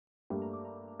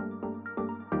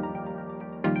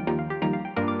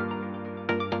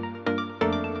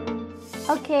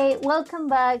Okay, welcome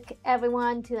back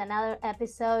everyone to another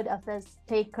episode of the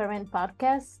Stay Current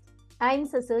podcast. I'm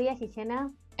Cecilia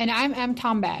Gijena. And I'm M.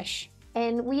 Tombash.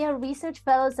 And we are research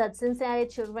fellows at Cincinnati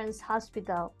Children's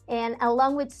Hospital. And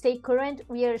along with Stay Current,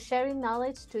 we are sharing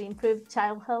knowledge to improve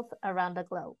child health around the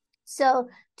globe. So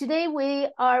today we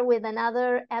are with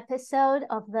another episode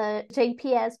of the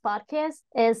JPS podcast.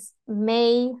 It's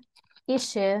May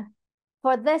issue.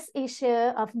 For this issue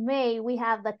of May, we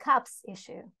have the CAPS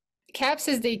issue. CAPS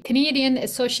is the Canadian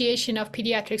Association of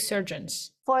Pediatric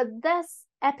Surgeons. For this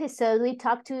episode, we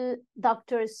talked to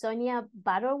Dr. Sonia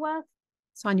Butterworth.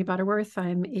 Sonia Butterworth.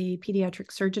 I'm a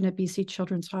pediatric surgeon at BC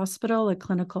Children's Hospital, a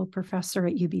clinical professor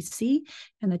at UBC,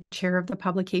 and the chair of the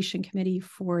publication committee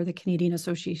for the Canadian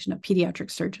Association of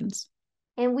Pediatric Surgeons.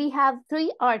 And we have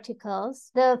 3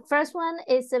 articles. The first one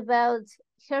is about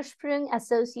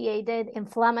Hirschsprung-associated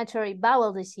inflammatory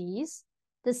bowel disease.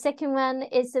 The second one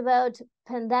is about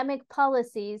pandemic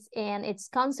policies and its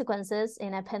consequences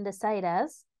in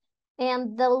appendicitis.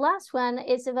 And the last one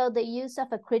is about the use of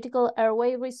a critical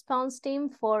airway response team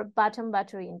for bottom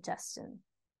battery intestine.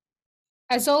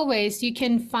 As always, you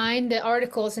can find the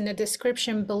articles in the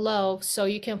description below so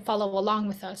you can follow along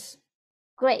with us.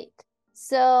 Great.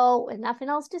 So with nothing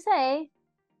else to say,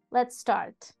 let's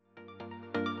start.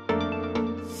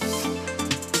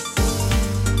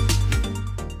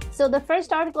 So the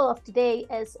first article of today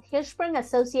is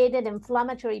Hirschsprung-associated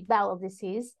inflammatory bowel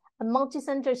disease, a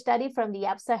multicenter study from the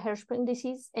APSA Hirschsprung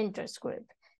disease interest group.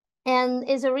 And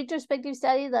is a retrospective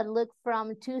study that looked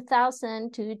from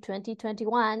 2000 to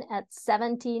 2021 at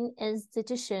 17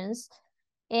 institutions.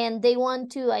 And they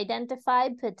want to identify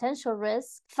potential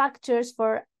risk factors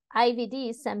for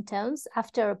IBD symptoms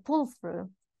after a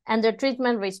pull-through and their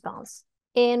treatment response.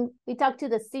 And we talked to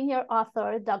the senior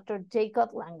author, Dr.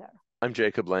 Jacob Langer. I'm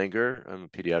Jacob Langer. I'm a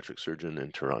pediatric surgeon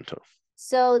in Toronto.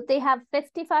 So they have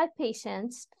 55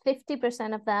 patients.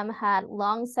 50% of them had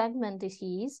long segment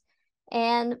disease,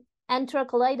 and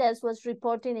enterocolitis was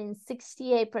reported in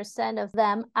 68% of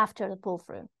them after the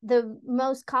pull-through. The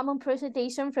most common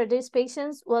presentation for these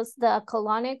patients was the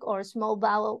colonic or small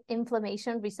bowel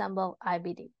inflammation resemble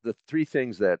IBD. The 3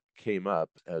 things that came up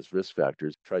as risk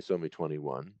factors: trisomy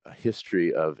 21, a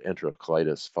history of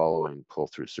enterocolitis following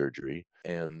pull-through surgery,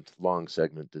 and long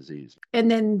segment disease. And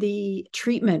then the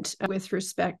treatment with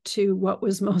respect to what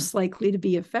was most likely to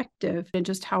be effective and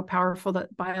just how powerful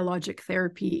that biologic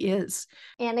therapy is.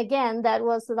 And again, that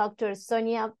was Dr.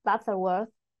 Sonia Butterworth,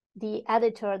 the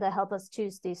editor that helped us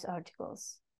choose these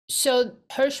articles. So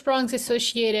Hirschsprung's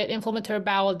associated inflammatory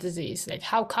bowel disease,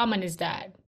 how common is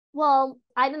that? Well,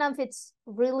 I don't know if it's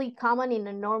really common in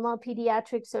a normal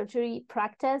pediatric surgery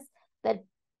practice, but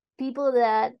people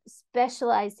that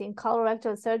specialize in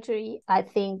colorectal surgery, I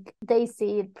think they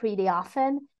see it pretty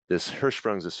often. This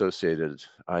Hirschsprung's associated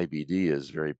IBD is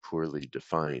very poorly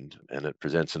defined, and it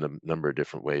presents in a number of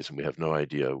different ways, and we have no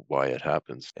idea why it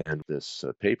happens. And this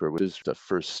paper is the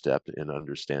first step in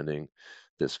understanding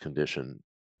this condition.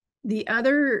 The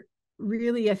other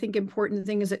really, I think, important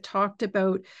thing is it talked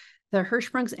about the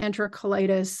Hirschsprung's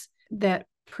enterocolitis that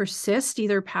persist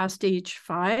either past age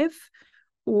 5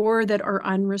 or that are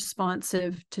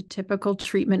unresponsive to typical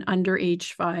treatment under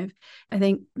age 5. I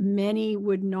think many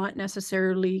would not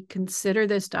necessarily consider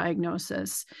this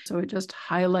diagnosis. So it just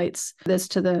highlights this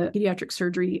to the pediatric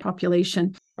surgery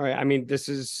population. All right. I mean, this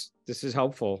is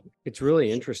helpful. It's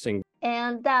really interesting.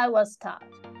 And that was Todd.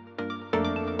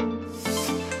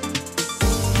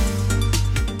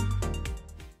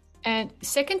 And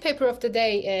second paper of the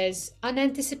day is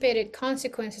Unanticipated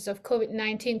Consequences of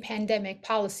COVID-19 Pandemic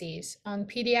Policies on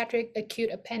Pediatric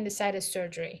Acute Appendicitis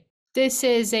Surgery. This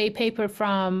is a paper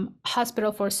from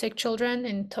Hospital for Sick Children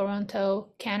in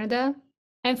Toronto, Canada.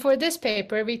 And for this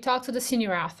paper, we talked to the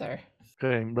senior author.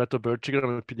 Okay, I'm Reto Bertschiger.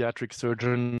 I'm a pediatric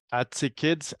surgeon at Sick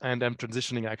Kids, and I'm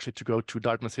transitioning actually to go to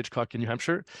Dartmouth-Hitchcock in New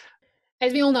Hampshire.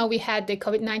 As we all know, we had the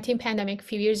COVID-19 pandemic a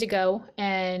few years ago,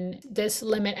 and this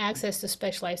limit access to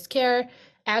specialized care,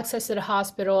 access to the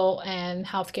hospital, and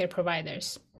healthcare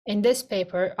providers. In this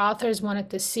paper, authors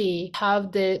wanted to see how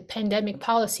the pandemic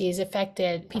policies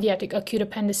affected pediatric acute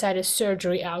appendicitis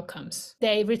surgery outcomes.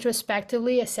 They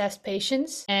retrospectively assessed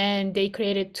patients, and they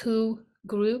created 2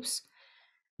 groups.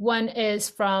 One is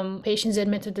from patients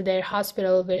admitted to their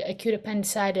hospital with acute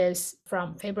appendicitis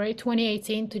from February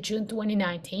 2018 to June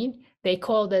 2019. They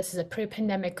call this as a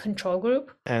pre-pandemic control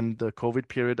group. And the COVID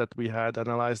period that we had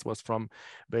analyzed was from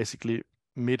basically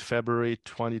mid-February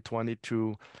 2020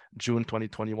 to June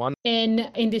 2021.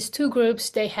 In these 2 groups,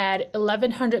 they had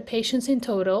 1,100 patients in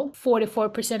total,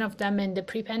 44% of them in the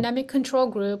pre-pandemic control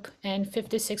group and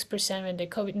 56% in the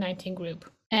COVID-19 group.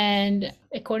 And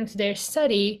according to their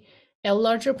study, a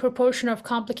larger proportion of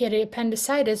complicated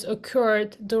appendicitis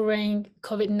occurred during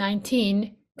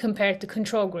COVID-19 compared to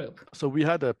control group. So we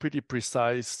had a pretty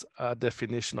precise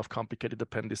definition of complicated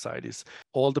appendicitis,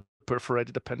 all the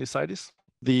perforated appendicitis.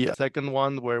 The second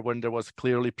one where when there was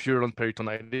clearly purulent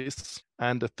peritonitis,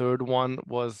 and the third one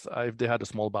was if they had a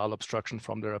small bowel obstruction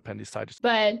from their appendicitis.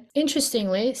 But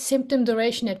interestingly, symptom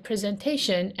duration at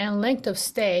presentation and length of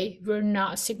stay were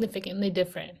not significantly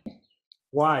different.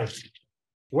 Why?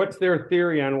 What's their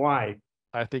theory on why?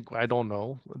 I don't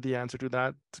know the answer to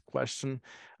that question.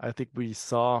 I think we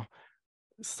saw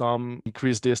some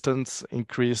increased distance,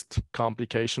 increased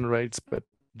complication rates, but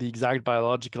the exact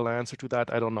biological answer to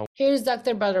that, I don't know. Here's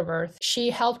Dr. Butterworth. She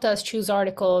helped us choose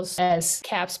articles as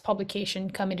CAP's publication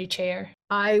committee chair.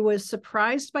 I was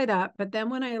surprised by that, but then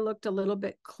when I looked a little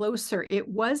bit closer, it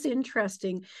was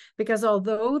interesting because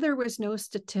although there was no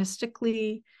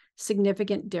statistically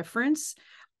significant difference,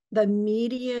 the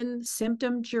median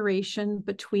symptom duration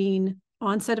between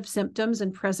onset of symptoms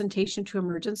and presentation to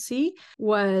emergency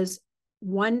was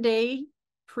 1 day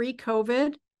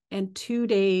pre-COVID and 2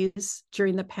 days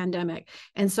during the pandemic.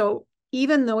 And so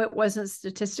even though it wasn't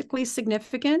statistically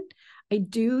significant, I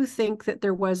do think that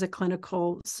there was a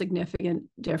clinical significant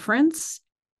difference.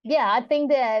 Yeah, I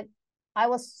think that I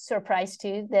was surprised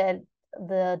too that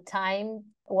the time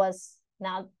was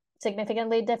not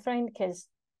significantly different because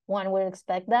one would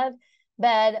expect that.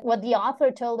 But what the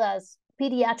author told us,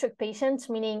 pediatric patients,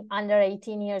 meaning under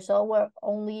 18 years old, were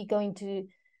only going to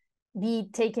be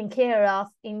taken care of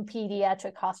in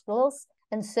pediatric hospitals.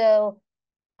 And so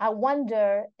I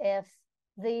wonder if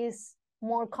this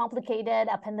more complicated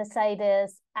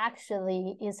appendicitis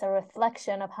actually is a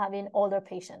reflection of having older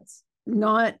patients.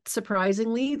 Not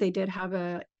surprisingly, they did have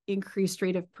a increased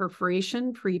rate of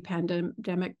perforation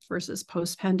pre-pandemic versus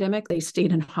post-pandemic. They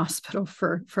stayed in hospital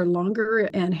for longer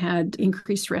and had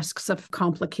increased risks of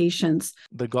complications.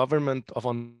 The government of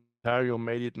Ontario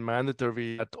made it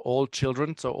mandatory that all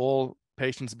children, so all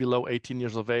patients below 18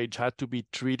 years of age, had to be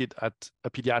treated at a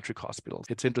pediatric hospital.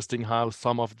 It's interesting how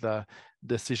some of the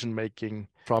decision-making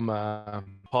from a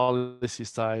policy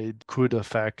side could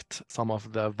affect some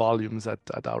of the volumes at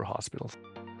our hospitals.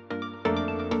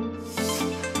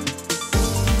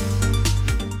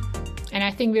 And I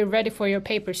think we're ready for your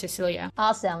paper, Cecilia.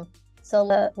 Awesome. So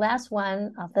the last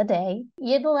one of the day,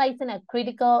 utilizing a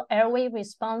critical airway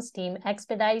response team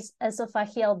expedites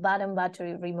esophageal bottom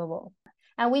battery removal.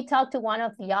 And we talked to one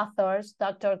of the authors,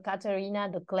 Dr. Katerina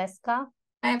Dukleska.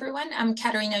 Hi, everyone. I'm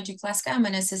Katerina Dukleska. I'm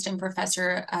an assistant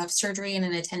professor of surgery and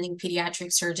an attending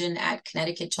pediatric surgeon at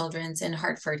Connecticut Children's in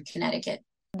Hartford, Connecticut.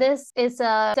 This is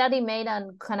a study made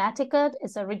on Connecticut.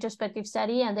 It's a retrospective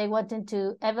study, and they wanted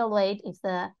to evaluate if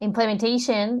the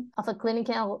implementation of a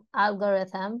clinical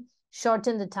algorithm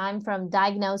shortened the time from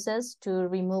diagnosis to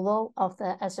removal of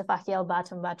the esophageal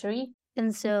bottom battery.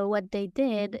 And so what they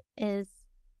did is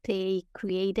they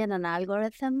created an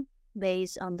algorithm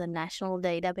based on the national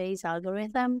database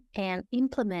algorithm and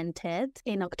implemented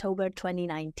in October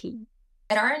 2019.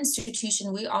 At our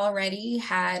institution, we already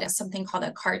had something called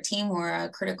a CART team, or a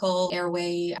critical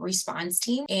airway response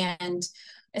team. And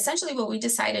essentially what we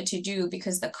decided to do,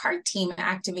 because the CART team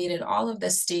activated all of the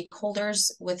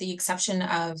stakeholders with the exception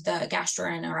of the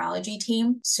gastroenterology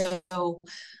team. So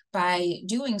by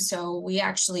doing so,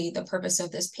 the purpose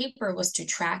of this paper was to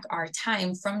track our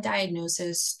time from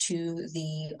diagnosis to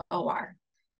the OR.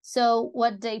 So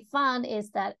what they found is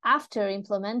that after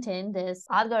implementing this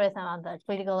algorithm on the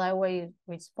critical airway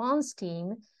response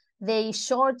team, they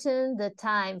shortened the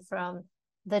time from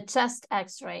the chest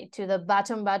x-ray to the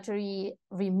bottom battery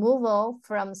removal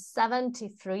from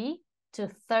 73 to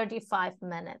 35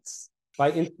 minutes.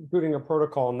 By instituting a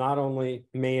protocol, not only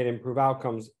may it improve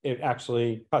outcomes, it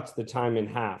actually cuts the time in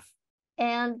half.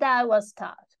 And that was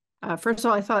tough. First of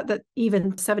all, I thought that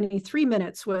even 73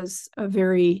 minutes was a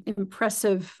very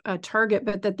impressive target,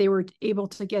 but that they were able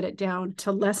to get it down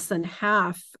to less than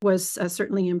half was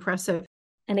certainly impressive.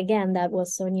 And again, that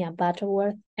was Sonia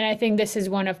Butterworth. And I think this is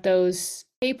one of those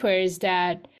papers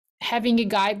that having a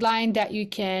guideline that you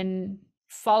can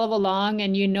follow along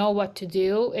and you know what to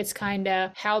do, it's kind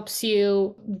of helps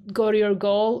you go to your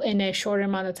goal in a shorter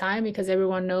amount of time because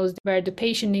everyone knows where the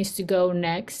patient needs to go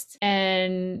next.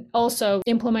 And also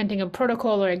implementing a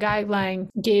protocol or a guideline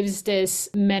gives this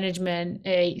management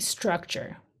a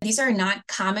structure. These are not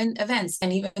common events.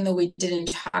 And even though we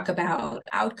didn't talk about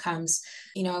outcomes,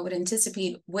 I would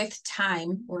anticipate with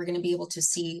time, we're going to be able to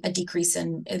see a decrease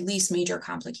in at least major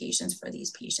complications for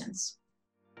these patients.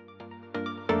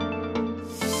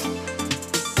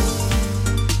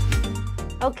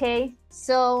 Okay,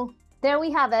 so There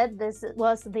we have it. This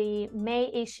was the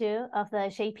May issue of the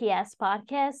JPS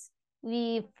podcast.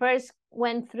 We first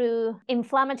went through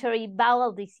inflammatory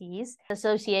bowel disease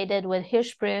associated with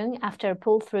Hirschsprung after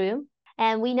pull-through.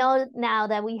 And we know now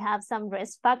that we have some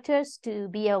risk factors to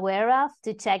be aware of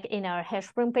to check in our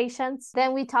Hirschsprung patients.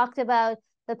 Then we talked about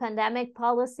the pandemic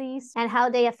policies and how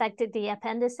they affected the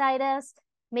appendicitis,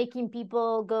 making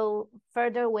people go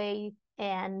further away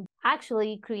and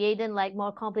actually creating like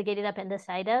more complicated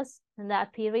appendicitis in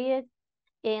that period.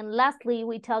 And lastly,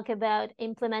 we talk about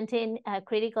implementing a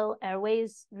critical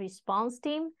airways response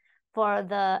team for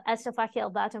the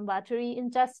esophageal bottom battery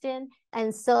ingestion.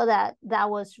 And so that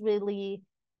was really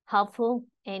helpful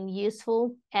and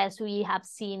useful, as we have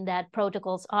seen that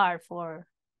protocols are for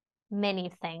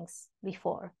many things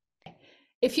before.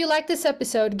 If you like this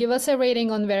episode, give us a rating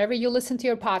on wherever you listen to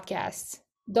your podcasts.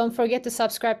 Don't forget to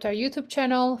subscribe to our YouTube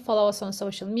channel, follow us on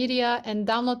social media, and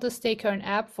download the Stay Current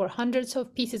app for hundreds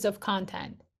of pieces of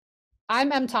content.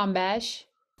 I'm M. Tombash.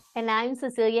 And I'm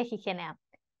Cecilia Gijena.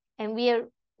 And we are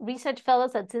research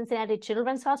fellows at Cincinnati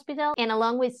Children's Hospital. And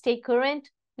along with Stay Current,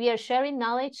 we are sharing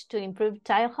knowledge to improve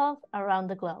child health around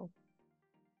the globe.